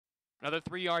Another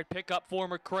 3-yard pickup for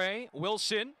McCray.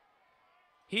 Wilson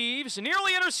heaves,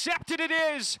 nearly intercepted it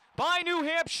is by New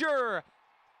Hampshire.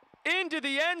 Into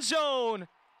the end zone.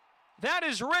 That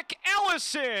is Rick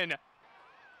Ellison.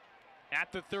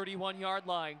 At the 31-yard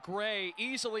line, Gray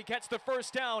easily gets the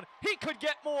first down. He could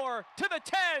get more. To the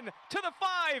 10, to the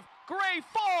 5. Gray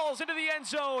falls into the end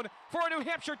zone for a New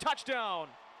Hampshire touchdown.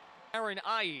 Aaron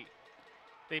Ie.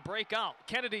 They break out.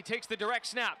 Kennedy takes the direct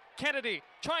snap. Kennedy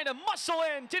trying to muscle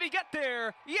in. Did he get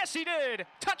there? Yes, he did.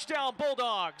 Touchdown,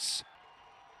 Bulldogs.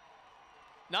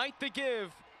 Ninth to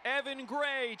give. Evan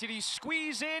Gray. Did he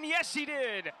squeeze in? Yes, he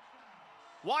did.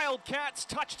 Wildcats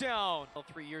touchdown.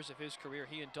 3 years of his career,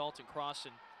 he and Dalton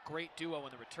Crossan, great duo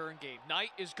in the return game.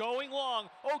 Knight is going long.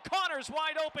 O'Connor's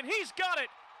wide open. He's got it.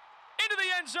 Into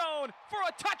the end zone for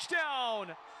a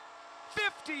touchdown.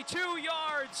 52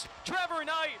 yards. Trevor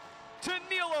Knight to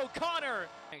Neil O'Connor.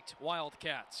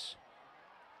 Wildcats.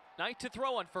 Knight to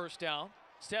throw on first down.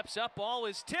 Steps up, ball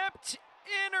is tipped.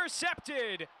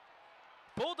 Intercepted.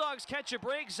 Bulldogs catch a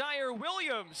break. Zaire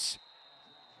Williams.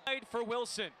 For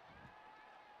Wilson.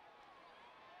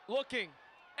 Looking.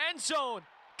 End zone.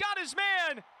 Got his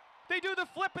man. They do the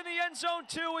flip in the end zone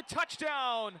too. A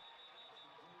touchdown.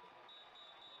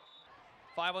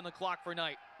 5 on the clock for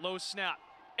Knight. Low snap.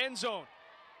 End zone.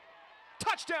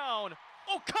 Touchdown.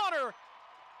 O'Connor.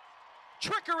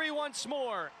 Trickery once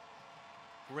more.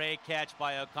 Great catch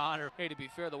by O'Connor. Hey, to be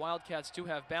fair, the Wildcats do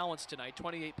have balance tonight.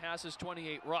 28 passes,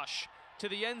 28 rush. To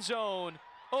the end zone.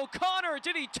 O'Connor,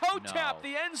 did he toe tap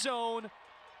the end zone?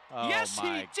 Oh, yes,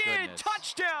 he did. Goodness.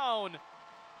 Touchdown.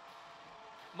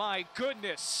 My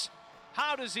goodness.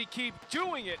 How does he keep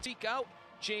doing it? Seek out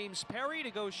James Perry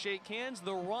to go shake hands.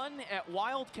 The run at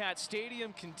Wildcat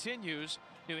Stadium continues.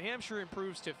 New Hampshire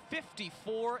improves to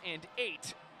 54-8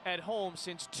 at home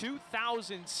since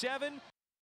 2007.